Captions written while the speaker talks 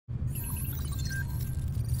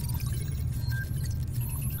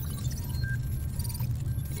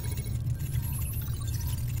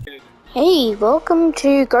Hey, welcome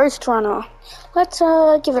to Ghost Runner. Let's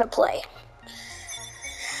give it a play.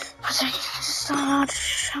 Start.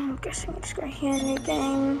 I'm guessing it's going here, new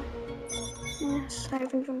game. Yes, I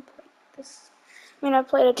haven't even played this. I mean, I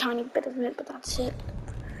played a tiny bit of it, but that's it.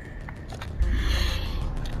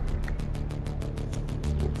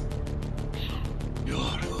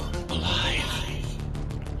 You're alive.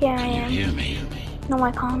 Yeah, I Can am. you hear me? No,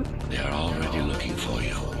 I can't. They are already looking for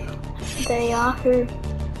you. They are who?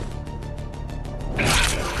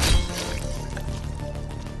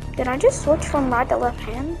 Did I just switch from right to left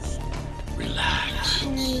hands? Relax.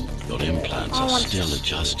 Your implants are still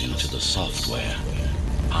adjusting to the software.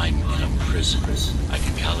 I'm in a prison. I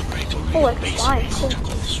can calibrate only your basic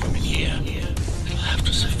protocols from in here. It'll have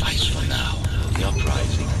to suffice for now. The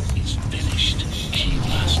uprising is finished.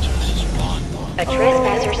 Keymaster is won. A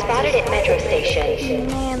trespasser spotted at Metro Station.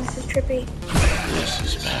 Man, this is trippy. This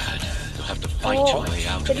is bad. You'll have to fight your way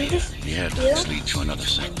out of here. The air ducts lead to another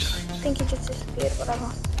sector. I think he just disappeared,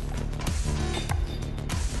 whatever.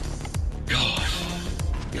 God,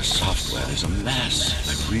 your software is a mess.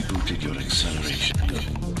 I've rebooted your acceleration.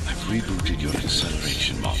 I've rebooted your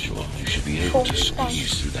acceleration module. You should be able to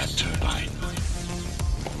squeeze through that turbine.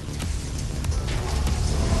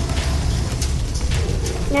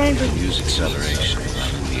 Use acceleration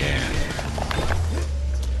while in the air.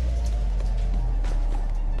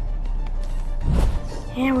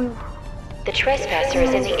 The trespasser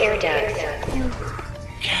is in the air ducts.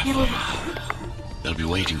 Careful now. They'll be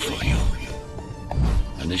waiting for you.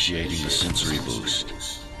 Initiating the sensory boost.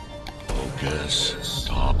 Focus.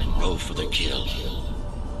 Top. Roll for the kill.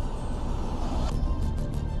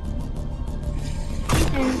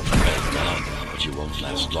 Well done, but you won't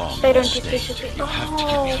last long. They don't Stay. You have to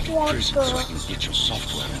get me out of prison so I can get your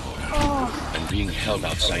software in order. I'm being held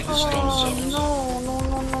outside this dome zone. No.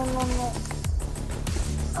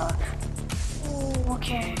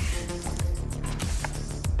 Okay.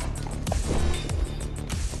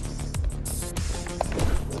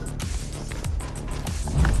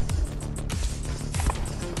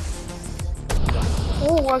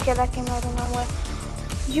 Oh, okay, that came out of my way.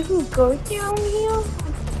 You can go down here?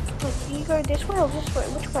 Like, do you go this way or this way?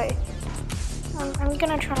 Which way? I'm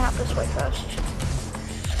gonna try out this way first.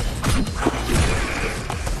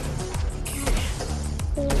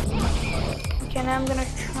 Okay, now I'm gonna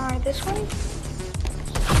try this way.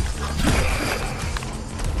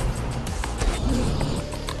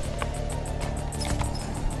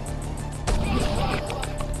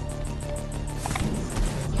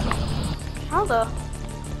 How the?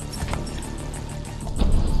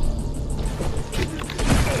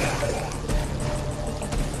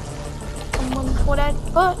 Someone for that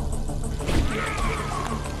butt.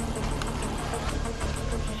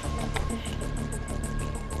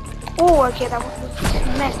 Oh, okay, that was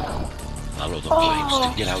messed up. Follow the pipes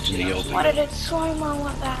to get out in the open. Why did it slow-mo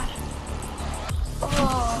like that?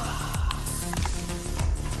 Oh.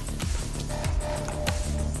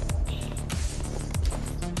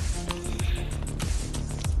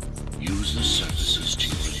 Use the surfaces to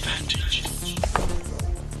your advantage.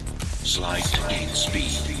 Slide to gain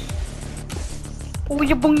speed. Oh,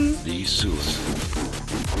 you boing. These sewers.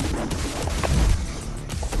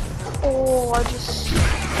 Oh, I just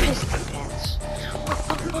pissed my pants.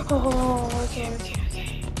 Oh, okay.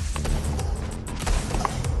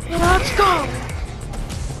 Hey, let's go.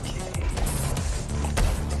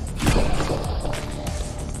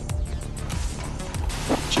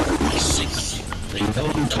 They know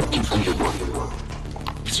I'm talking to you.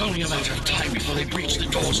 It's only a matter of time before they breach the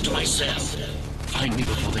doors to my cell. Find me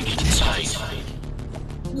before they get inside.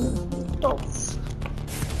 Oh.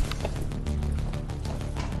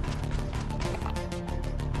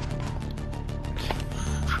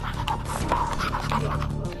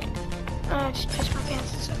 I just pissed my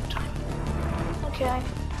pants the second time. Okay.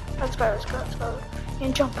 Let's go.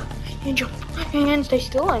 And jump. And stay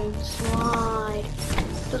still and slide.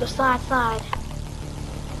 To the side.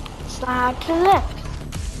 Slide to the left.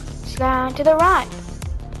 Slide to the right.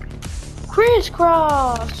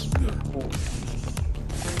 Crisscross.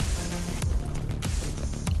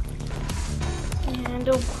 And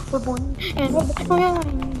we're born.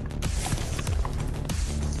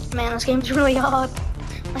 Man, this game's really hard.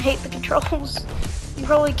 I hate the controls. You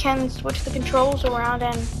probably can switch the controls around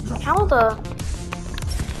and how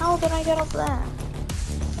did I get up there?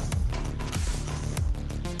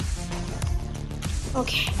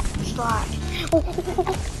 Okay, slide.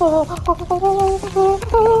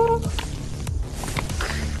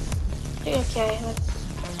 Okay, let's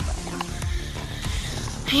slide now.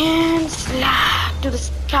 And slide. Do the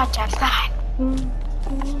slide.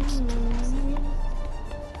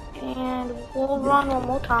 And We'll run one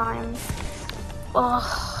more time. Ugh.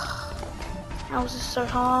 How is this so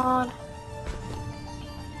hard?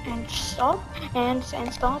 And stop. And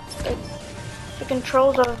stop. The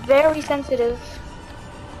controls are very sensitive.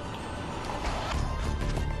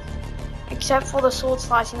 Except for the sword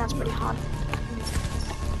slicing, that's pretty hard.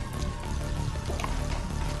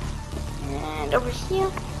 And over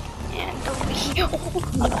here. And over here.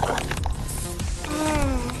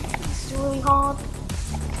 This is really hard.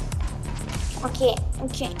 Okay,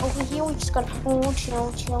 over here we just gotta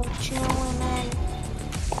chill, and then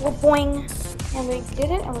we're boing. And we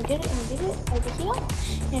did it, and we did it, and we did it. Over here,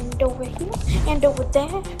 and over here, and over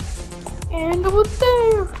there, and over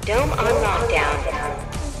there. Dome on lockdown.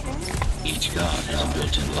 Each guard has a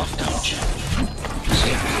built-in lockdown chip.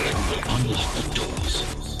 Disabling them will unlock the doors.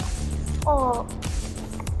 Oh.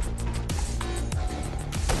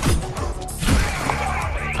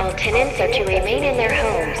 All tenants are to remain in their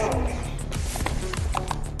homes.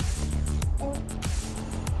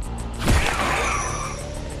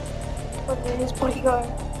 But it is pretty good.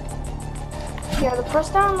 Yeah, the press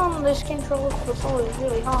down on this controller for the sword is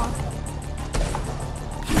really hard.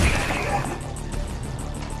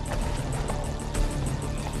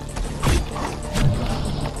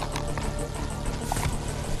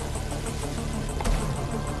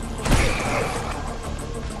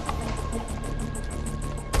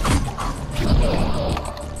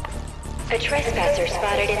 A trespasser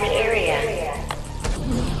spotted in the area.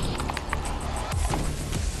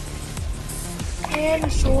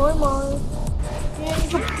 And so am I.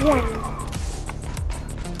 And you're boing.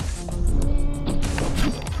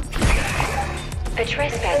 A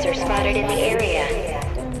trespasser spotted in the area.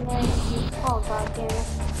 Oh god damn it.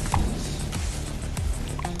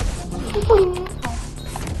 Boing.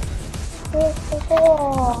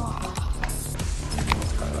 Oh.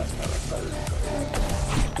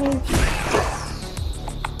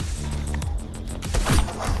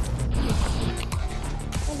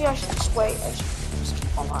 Maybe I should just wait. I should just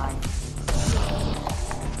keep on lying.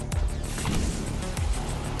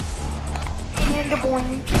 And a boing.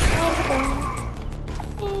 And a boing.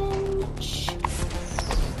 And...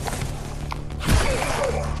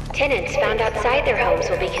 Tenants found outside their homes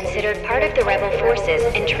will be considered part of the rebel forces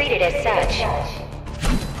and treated as such.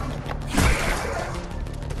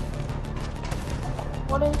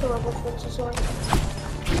 What is the rebel forces like?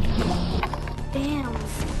 Damn.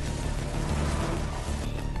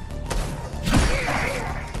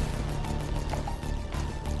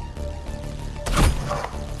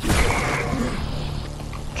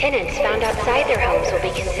 Tenants found outside their homes will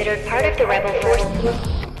be considered part of the rebel force.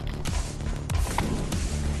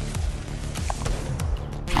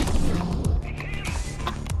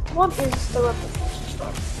 What is the rebel forces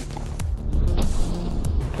like?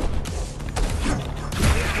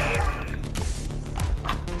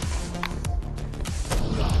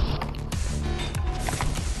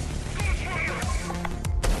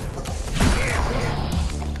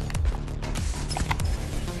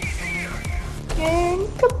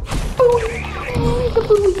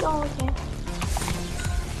 Oh, okay.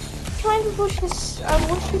 Trying to push this. I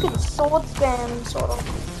wish you could sword spam, sort of.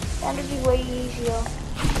 That would be way easier.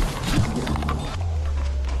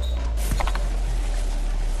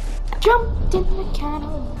 Jumped in the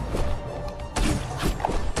cannon.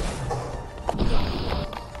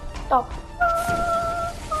 Stop.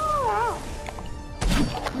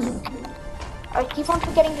 I keep on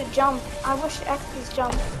forgetting to jump. I wish X was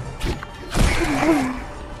jump.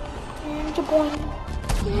 And a boing.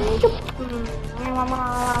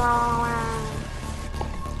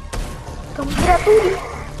 Come to that booty.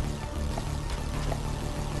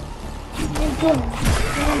 And boom.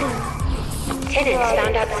 Tenants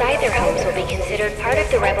found outside their homes will be considered part of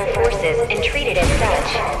the rebel forces and treated as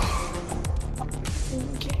such.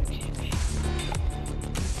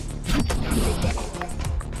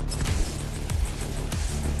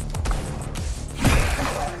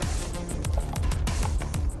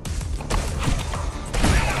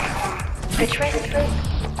 A trespasser.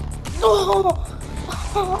 Oh,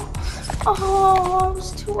 I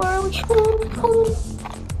was too early.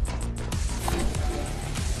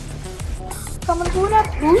 Coming for that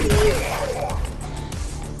booty.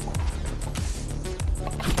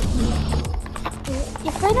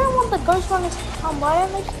 If they don't want the ghost runners to come, why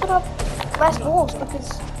don't they just put up less walls?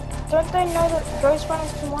 Because don't they know that ghost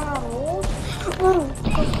runners can run on walls?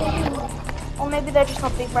 Or maybe they're just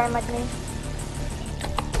not big brain like me.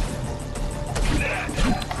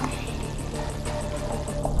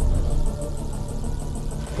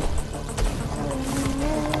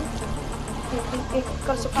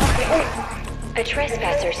 A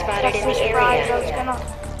trespasser spotted in the area. I was gonna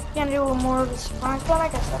Can do more of the surprise, but I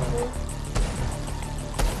guess that'll do.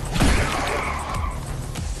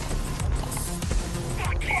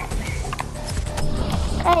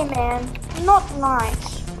 Hey man, not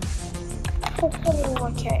nice.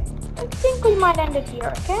 Oh, okay. I think we might end it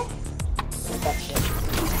here, okay? That's it.